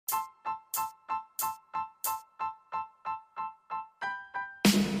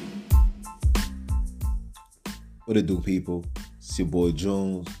What it do, people? It's your boy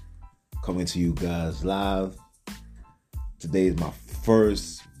Jones coming to you guys live. Today is my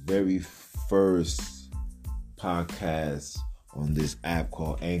very first podcast on this app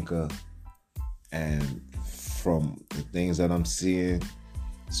called Anchor. And from the things that I'm seeing,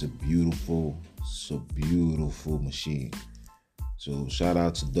 it's a beautiful machine. So shout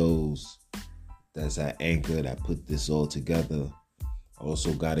out to those that's at Anchor that put this all together.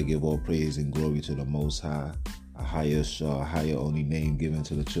 Also got to give all praise and glory to the Most High. A higher only name given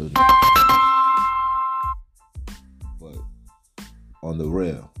to the children. But on the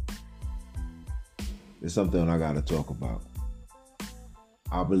real, it's something I got to talk about.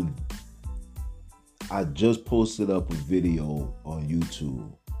 I just posted up a video on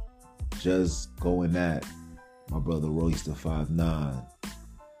YouTube just going at my brother Royce the 5'9",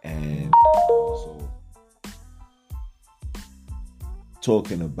 and also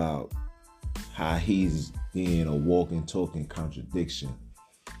talking about how he's being a walking, talking contradiction.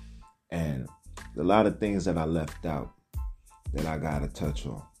 And a lot of things that I left out that I gotta touch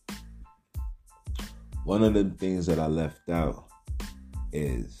on. One of the things that I left out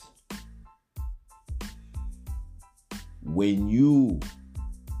is when you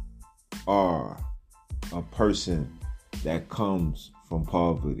are a person that comes from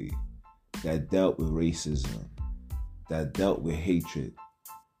poverty, that dealt with racism, that dealt with hatred,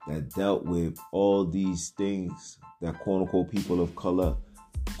 that dealt with all these things that quote-unquote people of color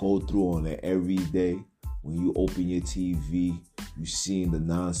go through on an everyday. When you open your TV, you seeing the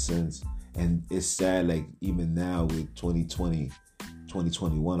nonsense. And it's sad, like even now with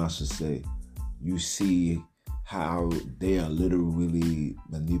 2021, I should say, you see how they are literally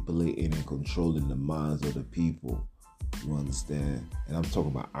manipulating and controlling the minds of the people. You understand? And I'm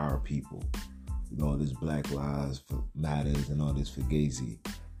talking about our people. You know, all this Black Lives Matters and all this Fugazi.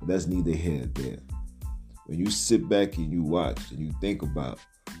 But that's neither here nor there. When you sit back and you watch and you think about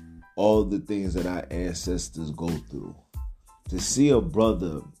all the things that our ancestors go through, to see a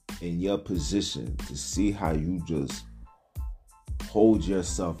brother in your position, to see how you just hold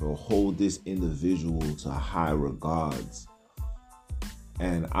yourself or hold this individual to high regards.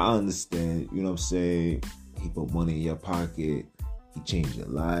 And I understand, you know what I'm saying? He put money in your pocket. He changed your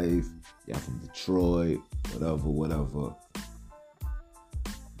life. Y'all from Detroit, whatever.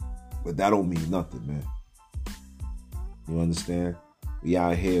 But that don't mean nothing, man. You understand? We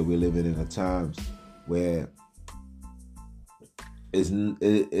out here, we're living in a times where it's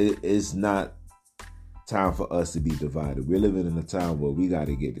not time for us to be divided. We're living in a time where we got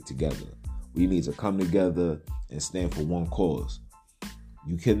to get it together. We need to come together and stand for one cause.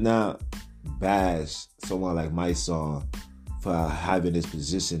 You cannot bash someone like my son for having this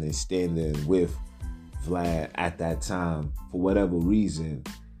position and standing with Vlad at that time for whatever reason.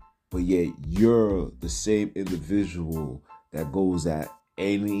 But yet you're the same individual that goes at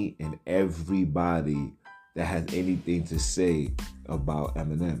any and everybody that has anything to say about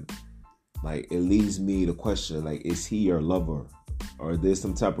Eminem. Like, it leaves me to question, like, is he your lover? Or there's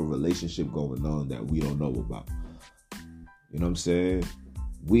some type of relationship going on that we don't know about? You know what I'm saying?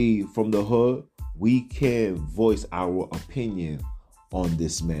 We, from the hood, we can voice our opinion on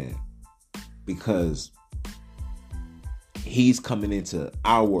this man because he's coming into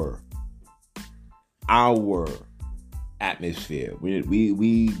our atmosphere.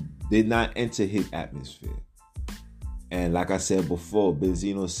 We did not enter his atmosphere. And like I said before,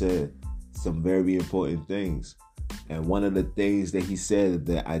 Benzino said some very important things. And one of the things that he said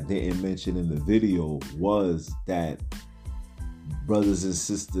that I didn't mention in the video was that, brothers and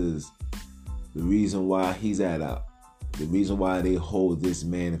sisters, the reason why they hold this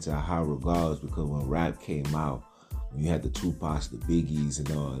man into high regards, because when rap came out, when you had the Tupacs, the Biggies, and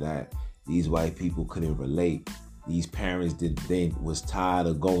all that, these white people couldn't relate. These parents was tired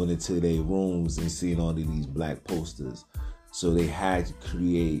of going into their rooms and seeing all of these black posters. So they had to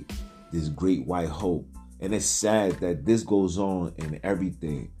create this great white hope. And it's sad that this goes on in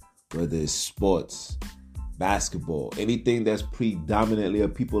everything, whether it's sports, basketball, anything that's predominantly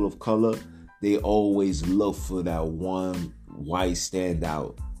of people of color, they always look for that one white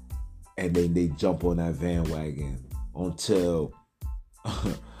standout, and then they jump on that bandwagon until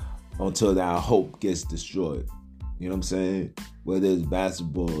that hope gets destroyed. You know what I'm saying? Whether it's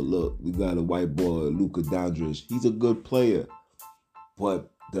basketball, look, we got a white boy, Luka Doncic. He's a good player,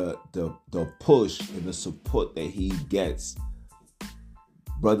 but the push and the support that he gets,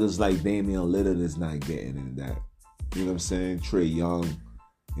 brothers like Damian Lillard is not getting in that. You know what I'm saying? Trae Young.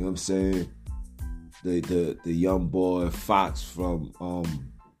 You know what I'm saying? The young boy Fox from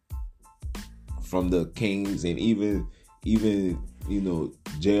the Kings, and even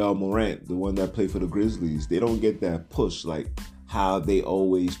J.R. Morant, the one that played for the Grizzlies, they don't get that push like how they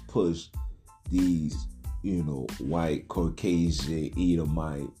always push these, white, Caucasian,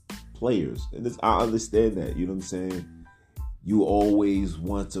 Edomite players. And I understand that, you know what I'm saying? You always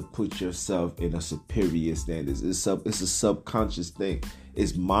want to put yourself in a superior standards. It's a subconscious thing.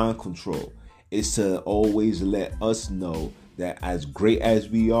 It's mind control. It's to always let us know that as great as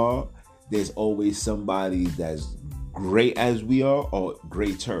we are, there's always somebody that's great as we are or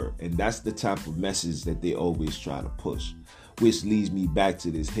greater. And that's the type of message that they always try to push. Which leads me back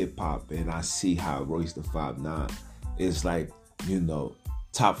to this hip hop, and I see how Royce the 5'9" is like,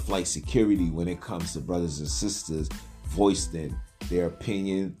 top flight security when it comes to brothers and sisters voicing their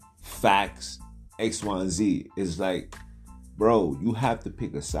opinion, facts, X, Y, and Z. It's like, bro, you have to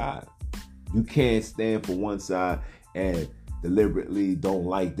pick a side. You can't stand for one side and deliberately don't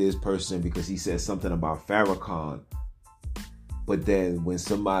like this person because he said something about Farrakhan. But then when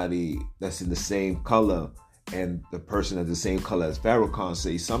somebody that's in the same color and the person that's the same color as Farrakhan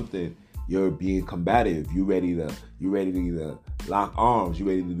say something, you're being combative. You ready to lock arms. You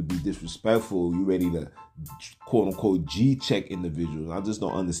ready to be disrespectful. You ready to quote unquote G-check individuals. I just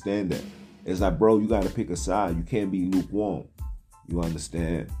don't understand that. It's like, bro, you got to pick a side. You can't be lukewarm. You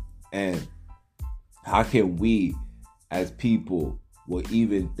understand? And how can we as people will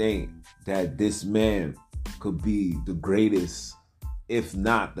even think that this man could be the greatest, if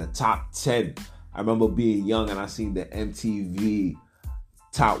not the top 10? I remember being young and I seen the MTV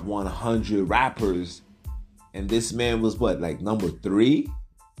top 100 rappers, and this man was number 3?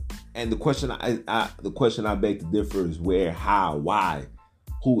 And the question I beg to differ is where, how, why,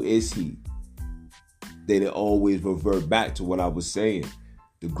 who is he? They always revert back to what I was saying.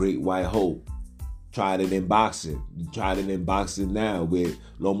 The Great White Hope. Tried it in boxing. Tried it in boxing now with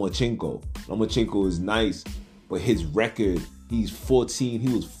Lomachenko. Lomachenko is nice, but his record, he was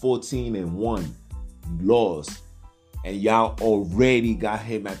 14-1, lost. And y'all already got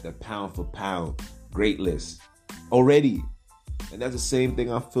him at the pound for pound great list. Already. And that's the same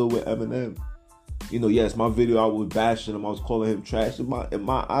thing I feel with Eminem. Yes, my video, I was bashing him. I was calling him trash in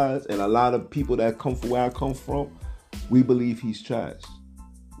my eyes. And a lot of people that come from where I come from, we believe he's trash.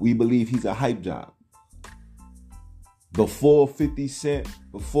 We believe he's a hype job. Before 50 Cent,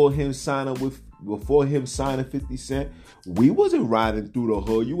 before him signing 50 Cent, we wasn't riding through the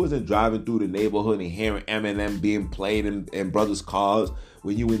hood. You wasn't driving through the neighborhood and hearing Eminem being played in brothers' cars.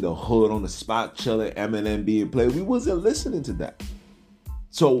 When you in the hood on the spot chilling, Eminem being played. We wasn't listening to that.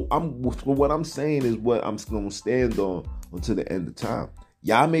 So what I'm saying is what I'm going to stand on until the end of time.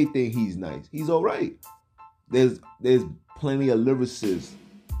 Y'all may think he's nice. He's all right. There's plenty of lyricists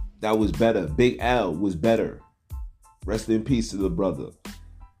that was better. Big L was better. Rest in peace to the brother.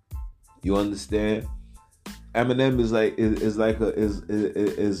 You understand? Eminem is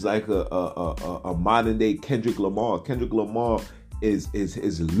like a modern day Kendrick Lamar. Kendrick Lamar is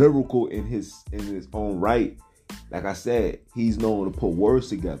lyrical in his own right. Like I said, he's known to put words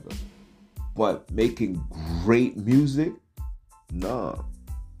together. But making great music, nah.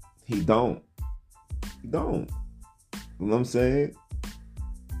 He don't. You know what I'm saying?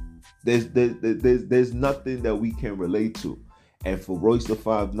 There's nothing that we can relate to. And for Royce the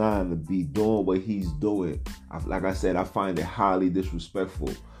 5'9" to be doing what he's doing, like I said, I find it highly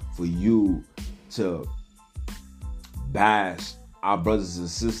disrespectful for you to bash our brothers and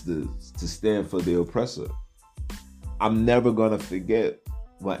sisters to stand for the oppressor. I'm never going to forget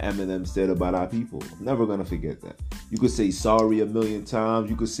what Eminem said about our people. I'm never going to forget that. You could say sorry a million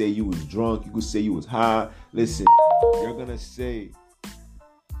times. You could say you was drunk. You could say you was high. Listen, you're going to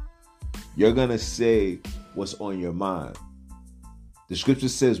say what's on your mind. The scripture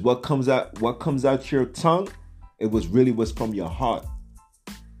says what comes out your tongue, it was really what's from your heart.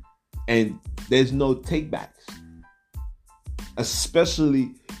 And there's no takebacks.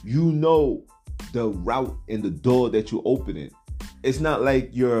 Especially, the route and the door that you're opening. It's not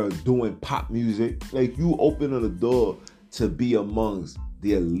like you're doing pop music. Like, you opening the door to be amongst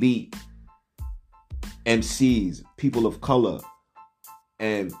the elite MCs, people of color.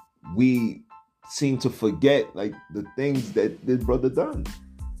 And we seem to forget the things that this brother done.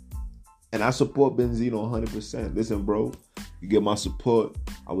 And I support Benzino 100%. Listen, bro, you get my support.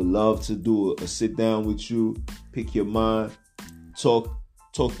 I would love to do a sit down with you, pick your mind, talk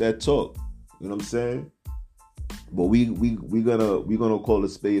that talk. You know what I'm saying? But we gonna call a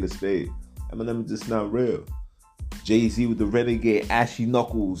spade a spade. Eminem is just not real. Jay-Z with the renegade ashy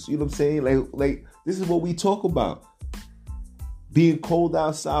knuckles. You know what I'm saying? Like this is what we talk about. being cold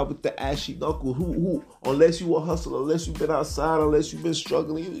outside with the ashy knuckle. Who, unless you a hustler, unless you've been outside, unless you've been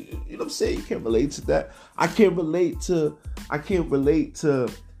struggling, you know what I'm saying? You can't relate to that. I can't relate to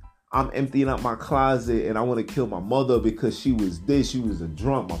I'm emptying out my closet and I want to kill my mother because she was this, she was a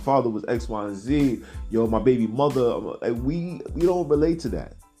drunk. My father was X, Y, and Z. Yo, my baby mother. Like, we don't relate to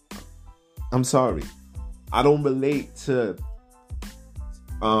that. I'm sorry. I don't relate to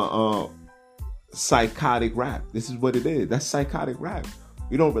psychotic rap. This is what it is. That's psychotic rap.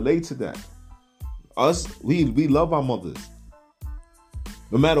 We don't relate to that. Us, we love our mothers.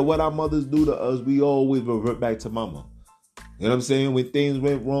 No matter what our mothers do to us, we always revert back to mama. You know what I'm saying? When things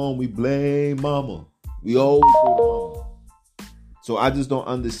went wrong, we blame mama. We always blame mama. So I just don't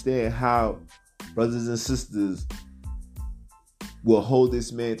understand how brothers and sisters will hold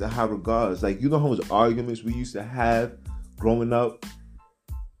this man to high regards. Like, you know how much arguments we used to have growing up?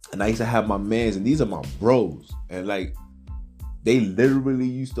 And I used to have my mans, and these are my bros. And like, they literally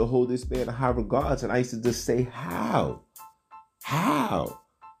used to hold this man to high regards. And I used to just say, how? How?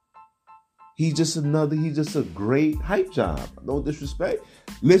 He's just a great hype job. No disrespect.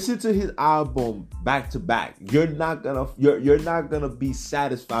 Listen to his album back to back. You're not gonna be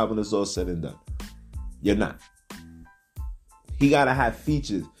satisfied when it's all said and done. You're not. He gotta have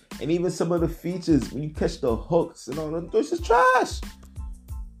features. And even some of the features, when you catch the hooks and all that, it's just trash.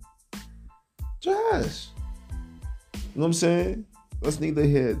 Trash. You know what I'm saying? That's neither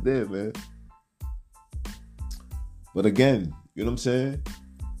here nor there, man. But again, you know what I'm saying?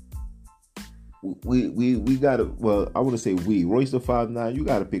 We gotta, well, I want to say Royce da 5'9", you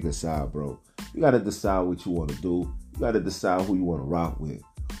gotta pick a side, bro. You gotta decide what you want to do. You gotta decide who you want to rock with. You know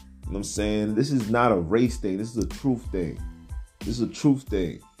what I'm saying? This is not a race thing. This is a truth thing. This is a truth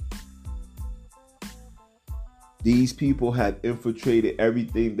thing. These people have infiltrated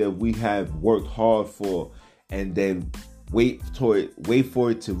everything that we have worked hard for, and then wait for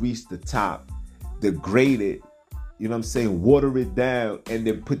it to reach the top, degrade it, you know what I'm saying, water it down, and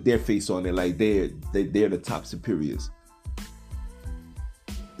then put their face on it like they're the top superiors.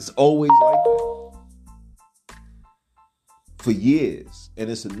 It's always like that. For years.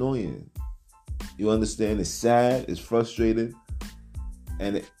 And it's annoying. You understand? It's sad. It's frustrating.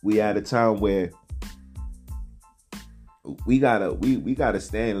 And we at a time where we gotta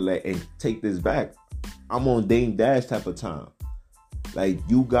stand and take this back. I'm on Dame Dash type of time. Like,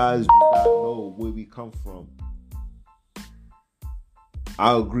 you guys do not know where we come from.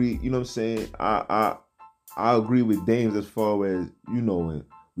 I agree, you know what I'm saying? I agree with Dames as far as, you know, and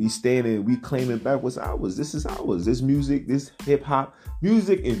we standing, we claiming back what's ours. This is ours. This music, this hip hop,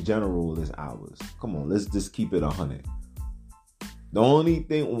 music in general is ours. Come on, let's just keep it 100. The only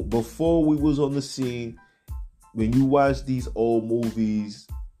thing, before we was on the scene, when you watch these old movies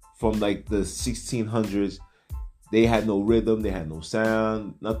from like the 1600s, they had no rhythm, they had no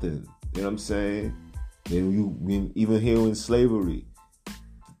sound, nothing. You know what I'm saying? Then even here in slavery,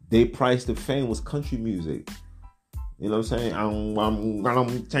 their price to fame was country music. You know what I'm saying?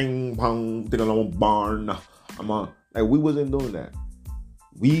 Like, we wasn't doing that.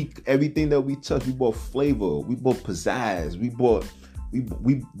 Everything that we touched, we brought flavor, we brought pizzazz, we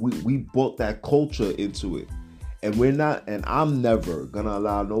brought that culture into it. And I'm never gonna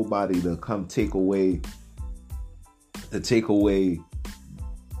allow nobody to come take away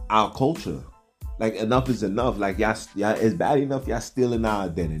our culture. Like, enough is enough. Like, y'all, it's bad enough y'all stealing our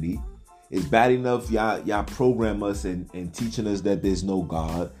identity. It's bad enough y'all program us and teaching us that there's no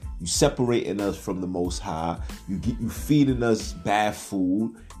God. You separating us from the Most High. You feeding us bad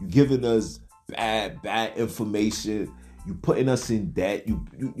food. You giving us bad information. You putting us in debt.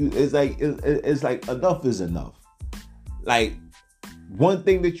 It's like enough is enough. Like, one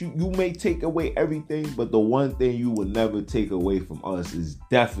thing that you may take away everything, but the one thing you will never take away from us is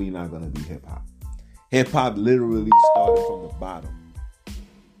definitely not going to be hip hop. Hip hop literally started from the bottom.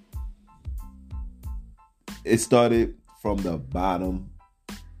 It started from the bottom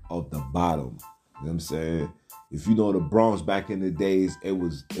of the bottom. You know what I'm saying? If you know the Bronx back in the days, it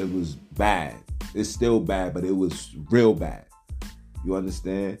was bad. It's still bad, but it was real bad. You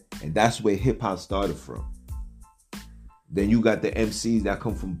understand? And that's where hip hop started from. Then you got the MCs that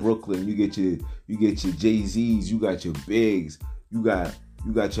come from Brooklyn. You get your Jay-Z's, you got your Biggs, you got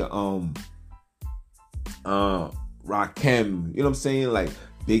your Rakim, you know what I'm saying? Like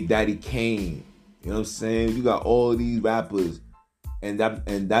Big Daddy Kane, you know what I'm saying? You got all these rappers, and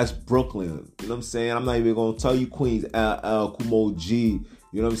that's Brooklyn. You know what I'm saying? I'm not even gonna tell you Queens, LL, Kumo G,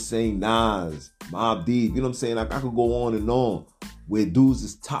 you know what I'm saying? Nas, Mobb Deep, you know what I'm saying? Like, I could go on and on where dudes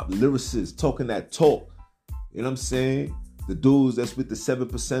is top lyricists talking that talk. You know what I'm saying? The dudes that's with the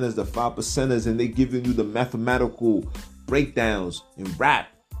 7%ers, the 5%ers, and they giving you the mathematical breakdowns and rap.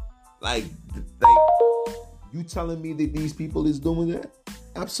 Like you telling me that these people is doing that?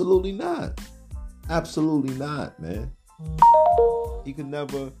 Absolutely not. Absolutely not, man. He could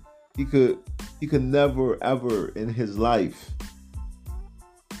never ever in his life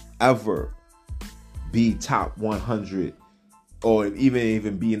ever be top 100 or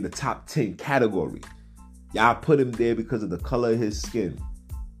even be in the top 10 category. Y'all put him there because of the color of his skin.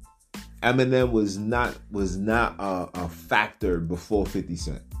 Eminem was not a factor before 50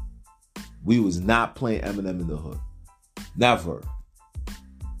 Cent. We was not playing Eminem in the hood. Never.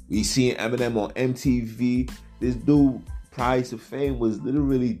 We seen Eminem on MTV. This dude, prior to fame, was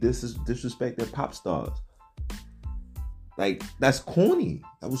literally disrespecting pop stars. Like, that's corny.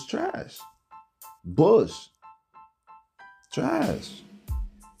 That was trash. Bush. Trash.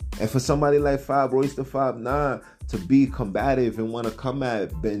 And for somebody like Royce da 5'9" to be combative and want to come at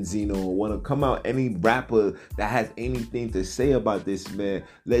Benzino or want to come out any rapper that has anything to say about this man,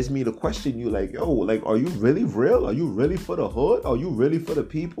 lets me to question you like, yo, like, are you really real? Are you really for the hood? Are you really for the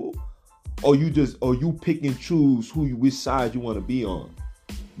people? Or you pick and choose which side you want to be on?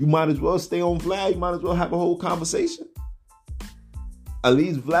 You might as well stay on Vlad. You might as well have a whole conversation. At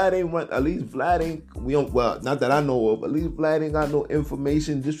least Vlad ain't, not that I know of, at least Vlad ain't got no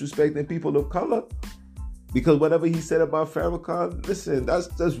information disrespecting people of color. Because whatever he said about Farrakhan, listen, that's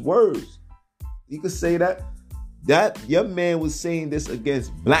just words. You could say that. That young man was saying this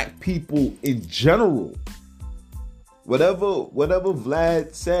against black people in general. Whatever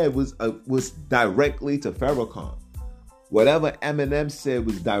Vlad said was directly to Farrakhan. Whatever Eminem said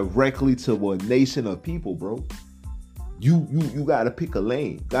was directly to a nation of people, bro. You gotta pick a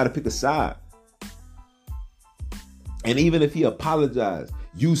lane, gotta pick a side. And even if he apologized,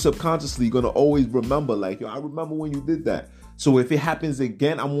 you subconsciously gonna always remember, like, yo, I remember when you did that. So if it happens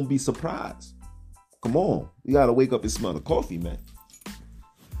again, I won't be surprised. Come on, we gotta wake up and smell the coffee, man.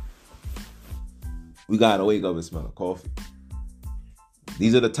 We gotta wake up and smell the coffee.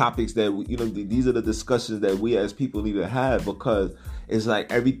 These are the topics that these are the discussions that we as people need to have, because it's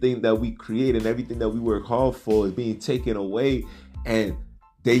like everything that we create and everything that we work hard for is being taken away, and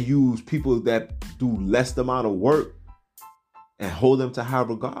they use people that do less amount of work and hold them to high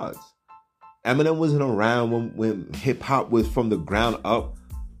regards. Eminem wasn't around when hip hop was from the ground up.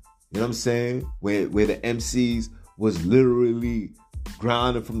 You know what I'm saying? Where the MCs was literally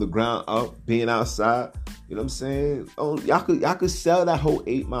grinding from the ground up, being outside. You know what I'm saying? Oh, y'all could sell that whole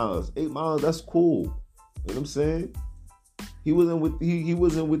 8 Miles. 8 Miles, that's cool. You know what I'm saying? He wasn't with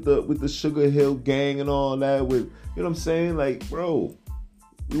the Sugar Hill gang and all that. With, you know what I'm saying? Like, bro,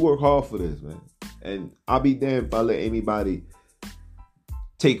 we work hard for this, man. And I'll be damned if I let anybody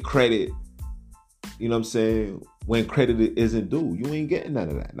take credit, you know what I'm saying, when credit isn't due. You ain't getting none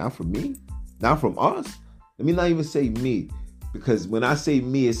of that. Not from me. Not from us. Let me not even say me. Because when I say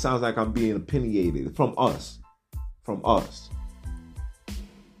me, it sounds like I'm being opinionated. From us. From us.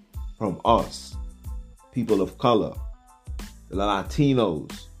 From us. People of color. The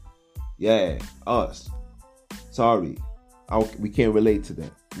Latinos. Yeah, us. Sorry. We can't relate to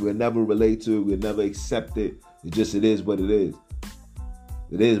that. We'll never relate to it. We'll never accept it. It is what it is.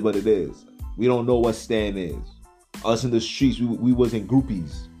 It is what it is. We don't know what Stan is. Us in the streets, we wasn't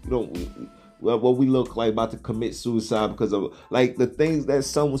groupies. What we look like about to commit suicide because of like the things that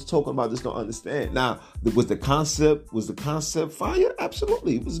son was talking about. Just don't understand. Now, was the concept fire?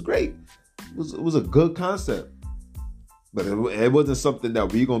 Absolutely, it was great. It was a good concept, but it wasn't something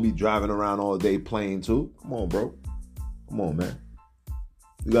that we gonna be driving around all day playing to. Come on, bro. Come on, man.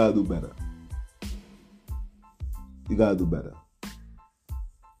 You gotta do better. You gotta do better.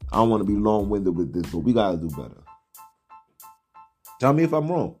 I don't want to be long-winded with this, but we gotta do better. Tell me if I'm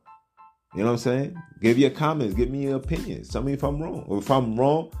wrong. You know what I'm saying? Give your comments. Give me your opinions. Tell me if I'm wrong. Or if I'm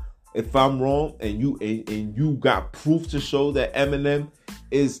wrong, and you got proof to show that Eminem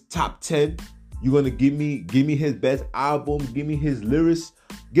is top 10, you're gonna give me his best album, give me his lyrics,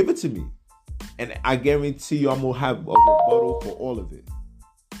 give it to me, and I guarantee you, I'm gonna have a rebuttal for all of it.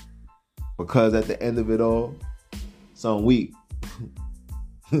 Because at the end of it all, some weak.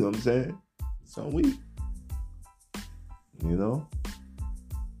 You know what I'm saying? Some weak. You know?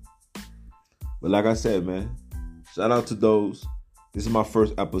 But like I said, man, shout out to those. This is my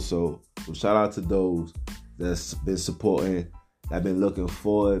first episode. So shout out to those that's been supporting, that been looking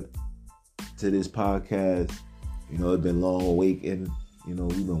forward to this podcast. You know, it's been long waiting. You know,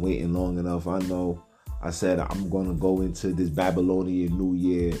 we've been waiting long enough. I know I said I'm going to go into this Babylonian New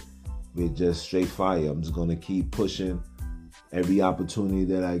Year with just straight fire. I'm just going to keep pushing every opportunity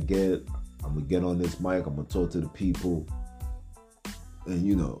that I get. I'm going to get on this mic. I'm going to talk to the people. And,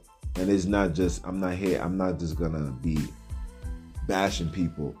 you know, and it's not just, I'm not just going to be bashing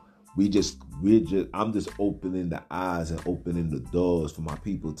people. I'm just opening the eyes and opening the doors for my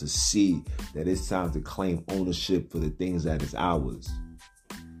people to see that it's time to claim ownership for the things that is ours.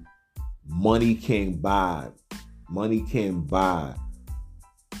 Money can't buy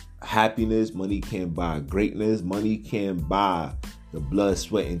happiness. Money can't buy greatness. Money can't buy the blood,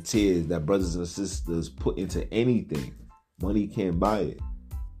 sweat, and tears that brothers and sisters put into anything. Money can't buy it.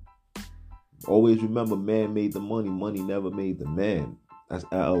 Always remember, man made the money. Money never made the man. That's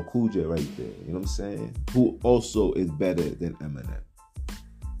LL Cool J right there. You know what I'm saying? Who also is better than Eminem.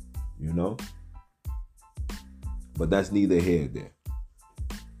 You know? But that's neither here nor there.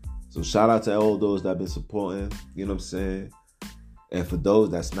 So shout out to all those that have been supporting. You know what I'm saying? And for those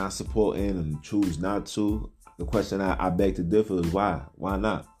that's not supporting and choose not to, the question I beg to differ is why? Why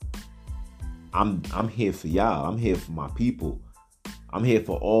not? I'm here for y'all. I'm here for my people. I'm here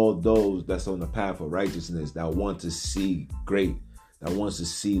for all those that's on the path of righteousness, that want to see great, that wants to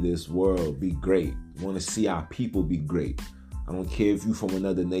see this world be great, want to see our people be great. I don't care if you from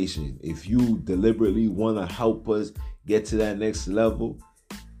another nation. If you deliberately want to help us get to that next level,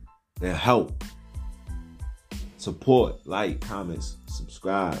 then help. Support, like, comments,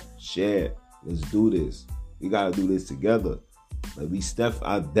 subscribe, share. Let's do this. We got to do this together. Like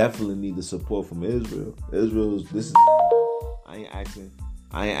I definitely need the support from Israel. I ain't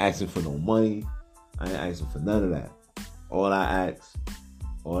asking for no money. I ain't asking for none of that. All I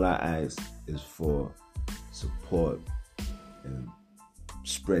ask is for support and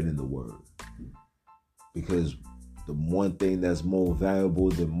spreading the word. Because the one thing that's more valuable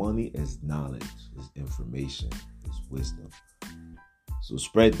than money is knowledge, is information, is wisdom. So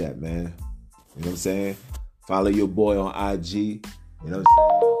spread that, man. You know what I'm saying? Follow your boy on IG. You know what I'm saying?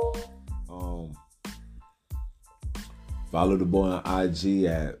 Follow the boy on IG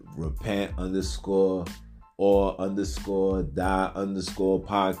at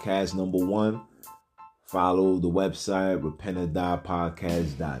repent_die_podcast #1. Follow the website,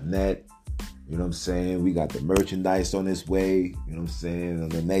 repentorddiepodcast.net. You know what I'm saying? We got the merchandise on its way. You know what I'm saying? On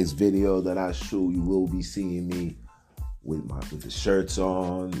the next video that I shoot, you will be seeing me with the shirts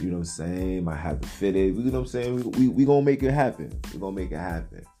on. You know what I'm saying? Might have to fit it. You know what I'm saying? We gonna make it happen. We're gonna make it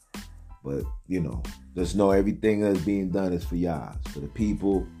happen. But, you know, just know everything that's being done is for y'all. It's for the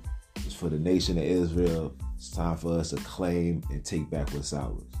people. It's for the nation of Israel. It's time for us to claim and take back what's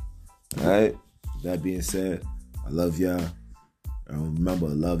ours. All right? That being said, I love y'all. And remember,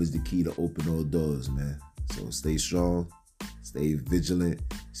 love is the key to open all doors, man. So stay strong, stay vigilant,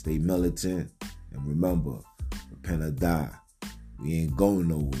 stay militant, and remember, repent or die. We ain't going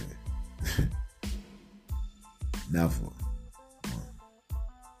nowhere. Never.